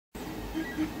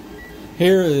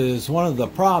Here is one of the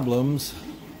problems,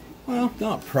 well,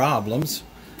 not problems,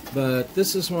 but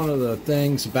this is one of the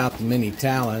things about the mini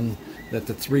Talon that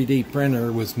the 3D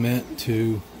printer was meant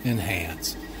to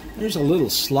enhance. There's a little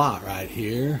slot right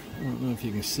here. I don't know if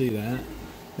you can see that.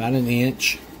 About an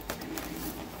inch.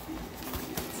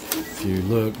 If you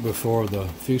look before the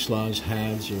fuselage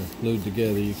halves are glued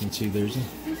together, you can see there's a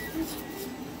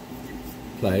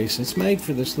place. It's made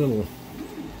for this little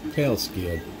tail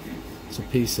skid. It's a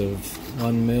piece of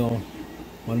 1mm,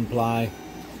 1 ply.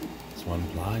 It's 1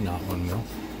 ply, not 1mm.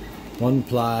 1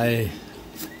 ply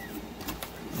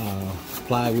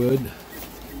plywood,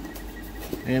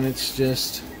 and it's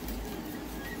just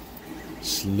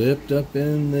slipped up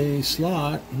in the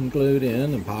slot and glued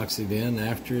in, epoxied in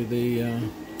after the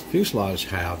fuselage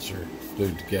halves are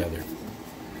glued together.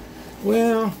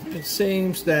 Well, it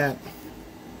seems that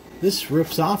this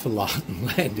rips off a lot in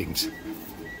landings.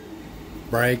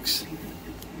 Breaks.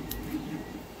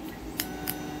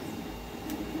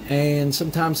 And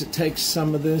sometimes it takes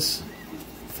some of this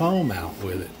foam out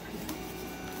with it.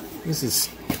 This is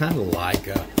kind of like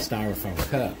a styrofoam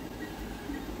cup.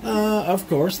 Of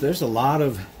course, there's a lot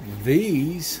of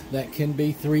these that can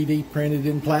be 3D printed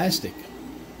in plastic.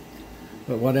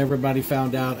 But what everybody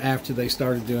found out after they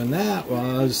started doing that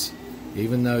was,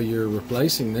 even though you're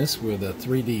replacing this with a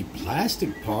 3D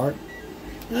plastic part,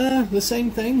 the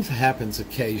same thing happens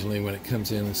occasionally when it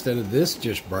comes in. Instead of this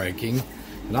just breaking,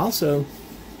 it also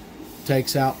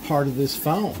takes out part of this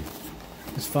foam.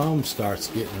 This foam starts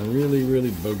getting really,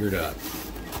 really boogered up.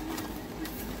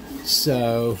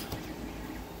 So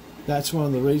that's one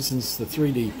of the reasons the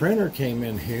 3D printer came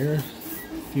in here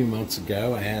a few months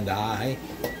ago, and I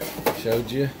showed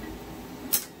you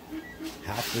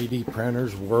how 3D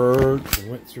printers work and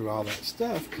went through all that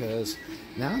stuff, because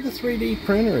now the 3D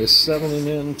printer is settling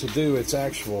in to do its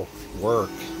actual work.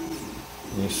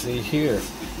 And you see here,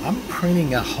 I'm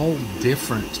printing a whole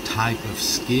different type of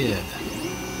skid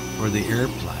for the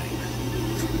airplane.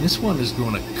 This one is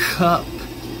going to cup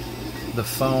the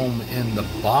foam in the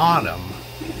bottom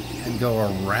and go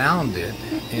around it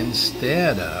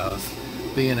instead of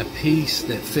being a piece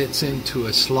that fits into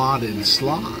a slotted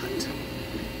slot.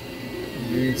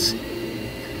 It's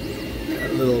got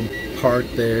a little part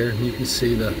there. You can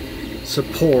see the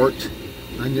support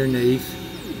underneath.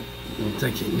 I don't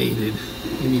think it needed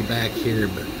any back here,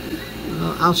 but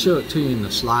I'll show it to you in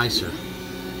the slicer.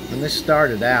 When this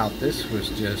started out, this was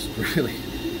just really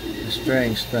a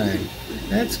strange thing.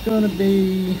 That's going to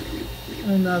be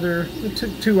another, it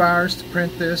took 2 hours to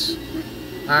print this.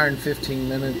 Iron 15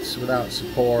 minutes without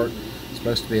support. It's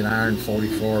supposed to be an iron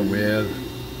 44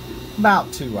 with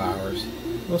about 2 hours.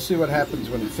 We'll see what happens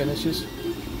when it finishes.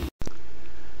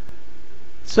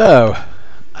 So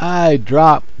I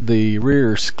dropped the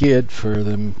rear skid for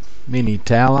the mini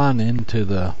Talon into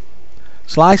the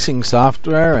slicing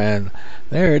software, and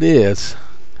there it is.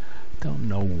 Don't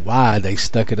know why they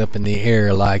stuck it up in the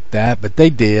air like that, but they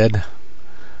did.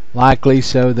 Likely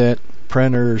so that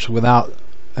printers without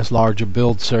as large a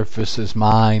build surface as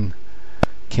mine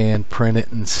can print it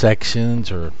in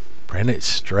sections or print it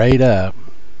straight up.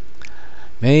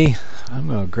 Me, I'm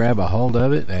going to grab a hold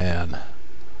of it and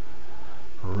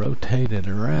rotate it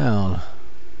around.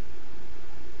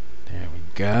 There we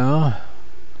go.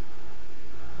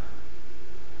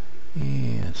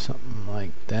 Yeah, something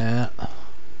like that.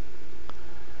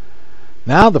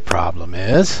 Now the problem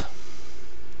is,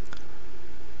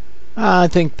 I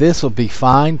think this will be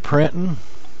fine printing,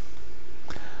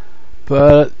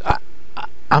 but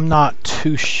I'm not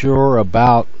too sure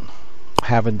about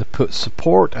having to put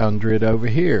support under it over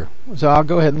here. So I'll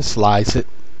go ahead and slice it.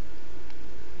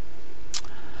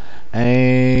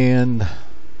 And it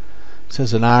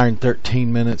says an iron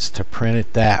 13 minutes to print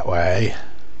it that way.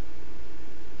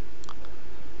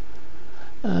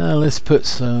 Let's put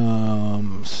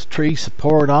some tree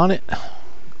support on it.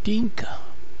 Dink.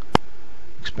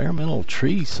 Experimental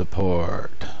tree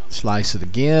support. Slice it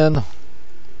again.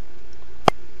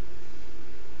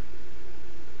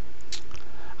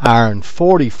 Iron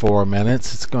 44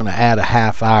 minutes. It's going to add a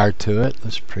half hour to it.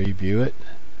 Let's preview it.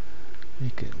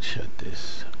 You can shut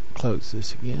this, close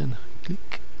this again.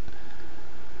 Click.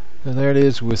 So there it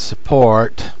is with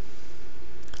support.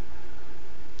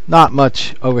 Not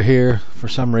much over here for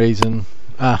some reason.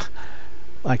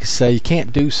 Like I say, you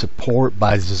can't do support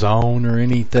by zone or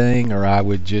anything, or I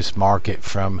would just mark it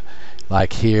from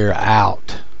like here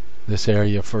out, this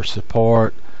area for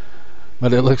support.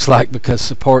 But it looks like because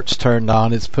support's turned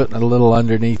on, it's putting a little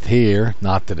underneath here.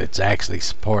 Not that it's actually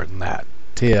supporting that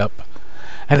tip.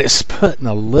 And it's putting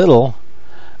a little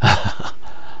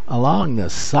along the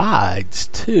sides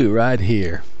too, right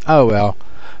here. Oh well,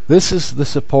 this is the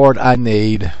support I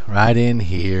need right in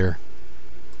here.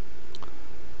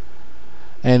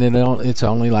 And it's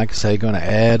only, like I say, going to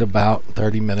add about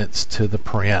 30 minutes to the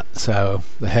print, so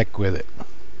the heck with it.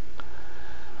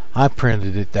 I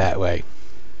printed it that way.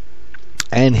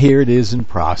 And here it is in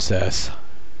process.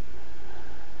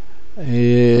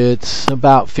 It's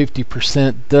about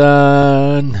 50%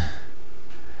 done.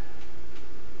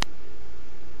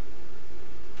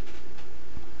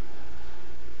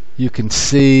 You can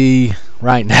see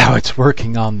right now it's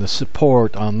working on the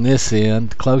support on this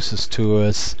end closest to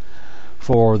us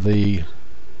for the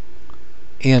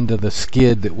end of the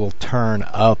skid that will turn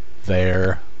up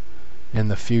there in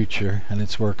the future, and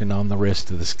it's working on the rest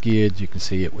of the skid. You can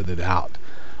see it with it out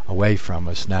away from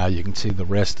us. Now you can see the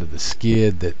rest of the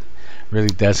skid that really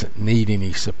doesn't need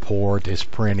any support is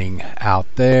printing out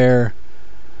there.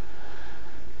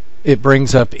 It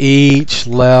brings up each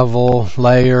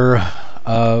layer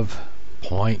of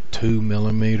 0.2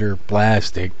 millimeter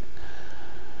plastic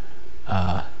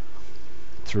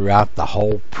throughout the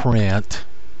whole print,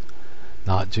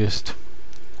 not just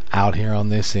out here on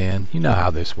this end. You know how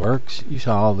this works. You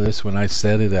saw all this when I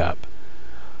set it up.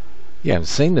 You haven't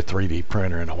seen the 3D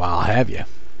printer in a while, have you?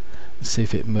 Let's see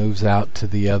if it moves out to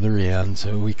the other end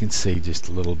so we can see just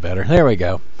a little better. There we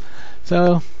go.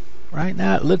 So right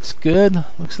now it looks good.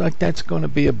 Looks like that's going to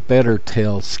be a better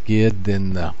tail skid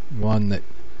than the one that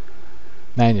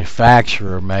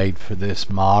manufacturer made for this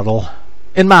model.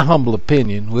 In my humble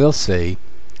opinion, we'll see.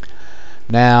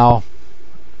 Now,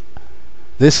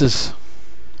 this is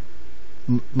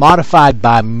modified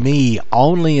by me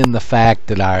only in the fact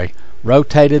that I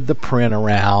rotated the print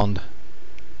around,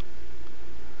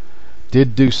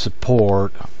 did do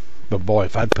support, but boy,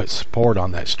 if I'd put support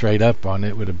on that straight up on it,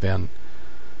 it would have been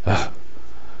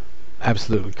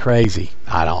absolutely crazy.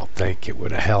 I don't think it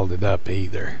would have held it up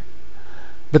either.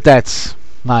 But that's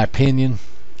my opinion.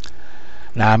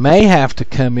 Now I may have to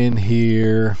come in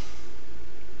here,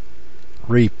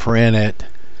 reprint it,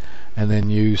 and then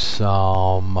use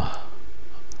some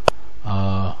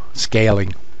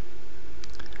scaling.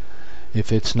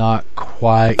 If it's not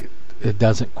quite, it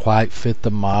doesn't quite fit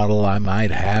the model, I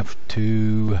might have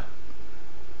to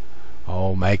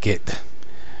make it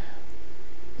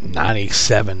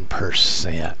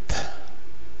 97%.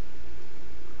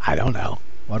 I don't know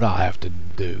what I'll have to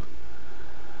do.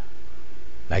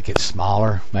 Make it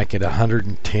smaller, make it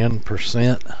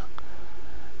 110%,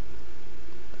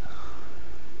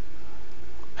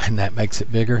 and that makes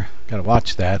it bigger. Gotta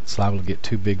watch that. It's liable to get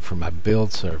too big for my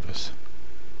build surface.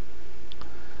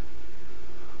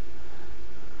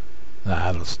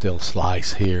 It'll still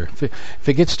slice here. If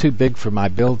it gets too big for my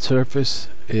build surface,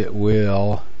 it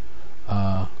will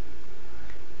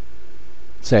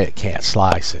say it can't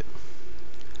slice it.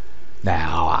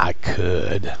 Now I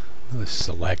could, let's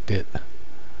select it.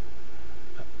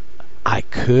 I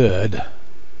could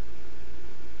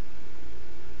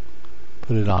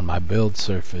put it on my build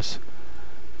surface.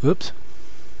 Oops.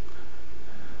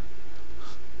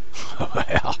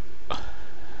 Well,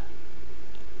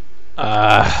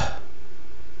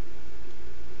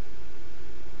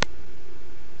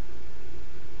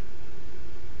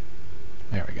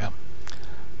 there we go.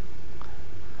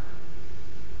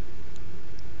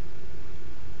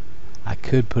 I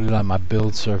could put it on my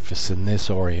build surface in this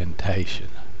orientation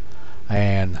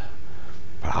and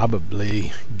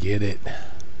probably get it.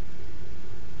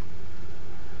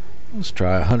 Let's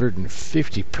try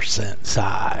 150%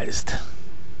 sized.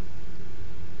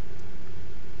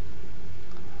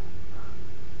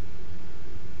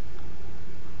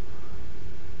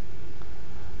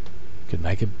 Could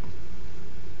make it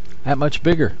that much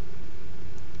bigger.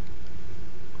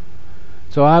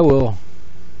 So I will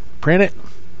print it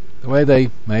the way they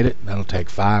made it. That'll take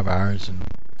 5 hours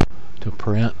to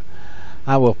print.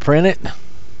 I will print it,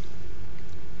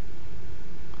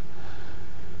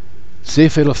 see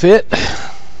if it'll fit.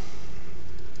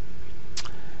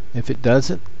 If it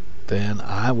doesn't, then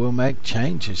I will make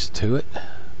changes to it.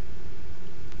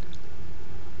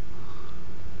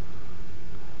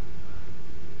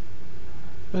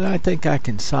 But I think I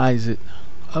can size it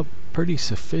up pretty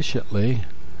sufficiently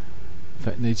if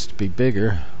it needs to be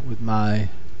bigger with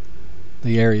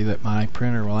the area that my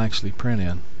printer will actually print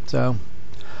in. So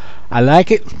I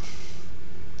like it.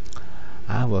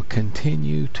 I will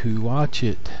continue to watch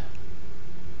it.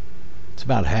 It's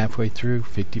about halfway through,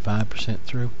 55%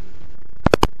 through.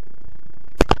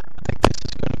 I think this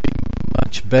is going to be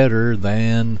much better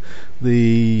than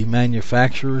the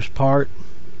manufacturer's part.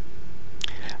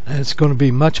 And it's going to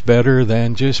be much better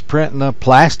than just printing a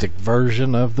plastic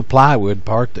version of the plywood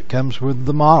part that comes with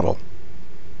the model.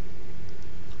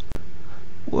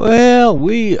 Well,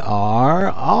 we are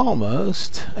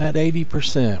almost at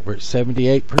 80%. We're at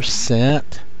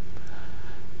 78%.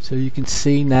 So you can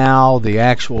see now the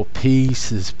actual piece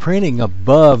is printing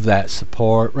above that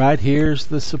support. Right here's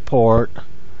the support,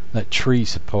 that tree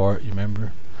support, you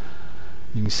remember?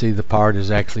 You can see the part is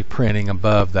actually printing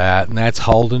above that, and that's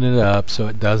holding it up so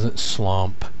it doesn't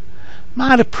slump.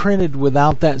 Might have printed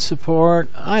without that support.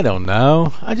 I don't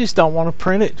know. I just don't want to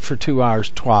print it for 2 hours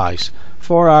twice.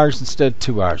 4 hours instead of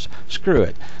 2 hours. Screw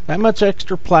it. That much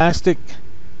extra plastic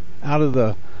out of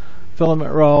the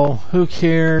filament roll. Who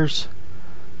cares?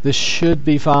 This should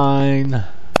be fine.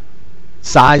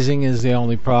 Sizing is the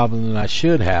only problem that I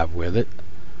should have with it.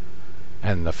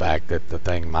 And the fact that the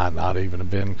thing might not even have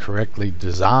been correctly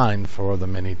designed for the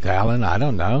mini Talon. I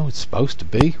don't know. It's supposed to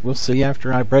be. We'll see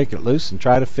after I break it loose and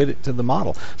try to fit it to the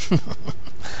model.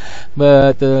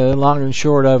 But the long and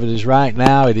short of it is right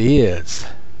now it is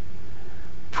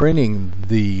printing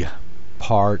the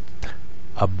part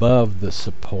above the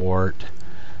support,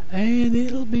 and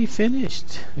it'll be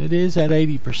finished. It is at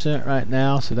 80% right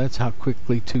now, so that's how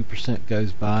quickly 2%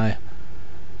 goes by.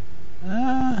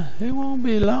 It won't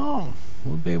be long.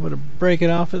 We'll be able to break it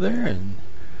off of there and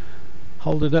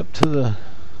hold it up to the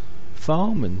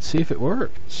foam and see if it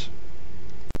works.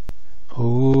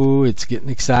 Oh, it's getting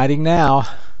exciting now.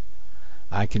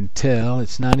 I can tell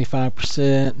it's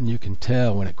 95%, and you can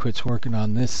tell when it quits working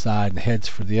on this side and heads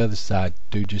for the other side,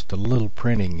 do just a little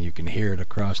printing, you can hear it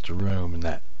across the room, and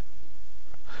that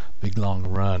big long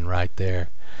run right there.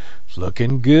 It's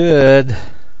looking good.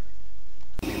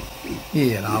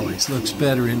 Yeah, it always looks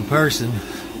better in person.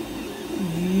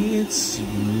 It's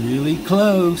really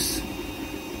close.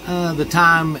 The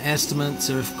time estimates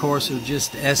are, of course, are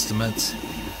just estimates.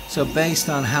 So based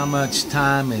on how much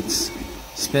time it's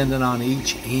spending on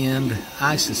each end,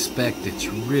 I suspect it's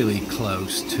really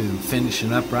close to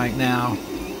finishing up right now.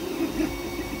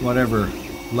 Whatever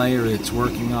layer it's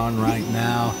working on right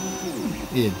now,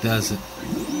 it doesn't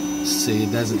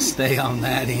stay on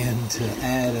that end to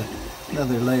add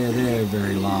another layer there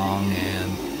very long.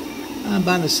 And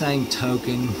by the same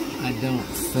token, I don't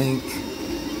think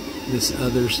this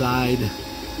other side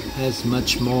has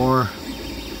much more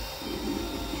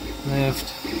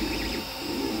left.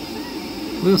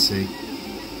 We'll see.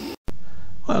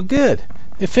 Well, good.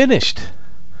 It finished.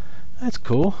 That's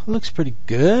cool. It looks pretty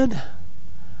good.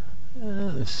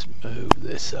 Let's move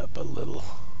this up a little.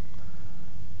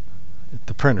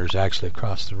 The printer's actually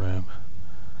across the room.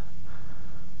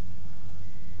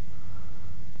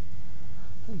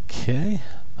 Okay,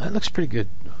 that looks pretty good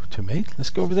to me. Let's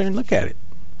go over there and look at it.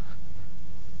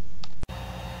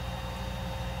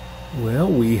 Well,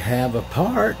 we have a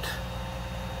part.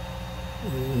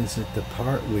 Is it the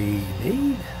part we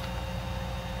need?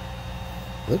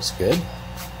 Looks good.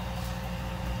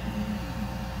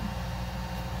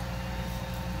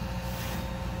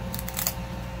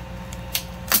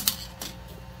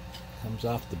 Comes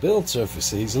off the build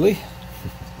surface easily.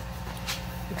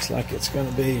 Looks like it's going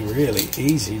to be really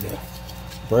easy to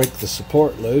break the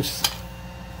support loose.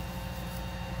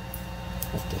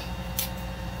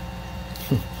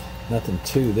 Nothing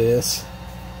to this.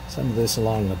 Some of this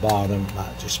along the bottom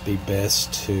might just be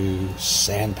best to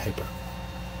sandpaper.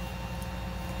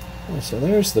 So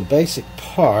there's the basic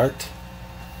part.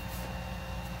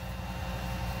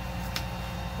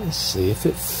 Let's see if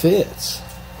it fits.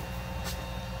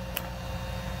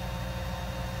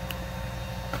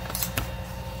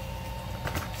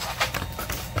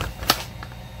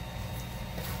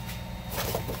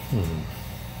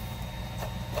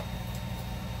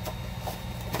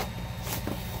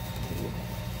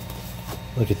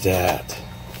 Look at that.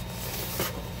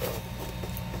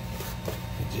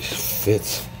 It just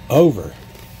fits over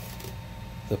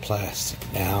the plastic.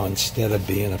 Now, instead of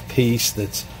being a piece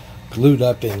that's glued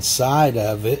up inside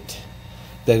of it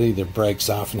that either breaks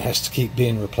off and has to keep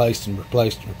being replaced and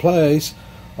replaced and replaced,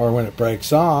 or when it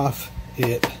breaks off,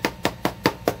 it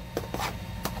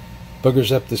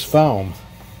boogers up this foam.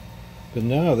 But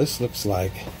no, this looks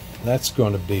like that's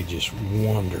going to be just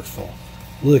wonderful.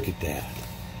 Look at that.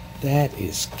 That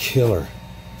is killer.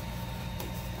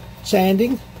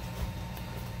 Sanding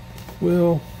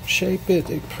will shape it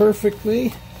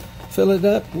perfectly. Fill it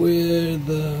up with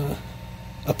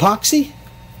epoxy.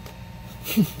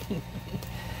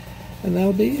 And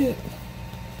that'll be it.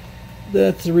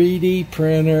 The 3D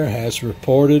printer has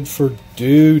reported for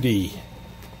duty.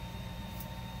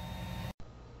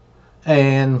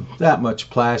 And that much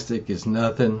plastic is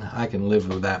nothing. I can live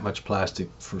with that much plastic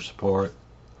for support.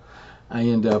 I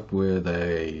end up with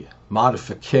a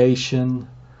modification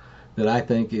that I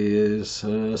think is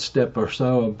a step or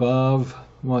so above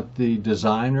what the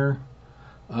designer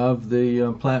of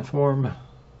the platform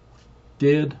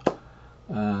did.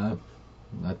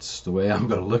 That's the way I'm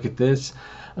going to look at this.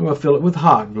 I'm going to fill it with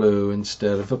hot glue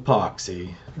instead of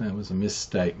epoxy. That was a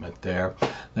misstatement there.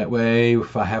 That way,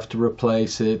 if I have to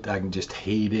replace it, I can just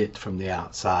heat it from the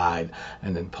outside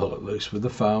and then pull it loose with the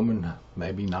foam and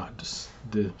maybe not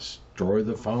destroy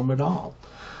the foam at all.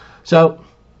 So,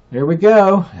 here we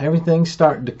go. Everything's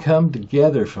starting to come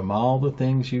together from all the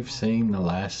things you've seen the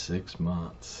last 6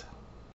 months.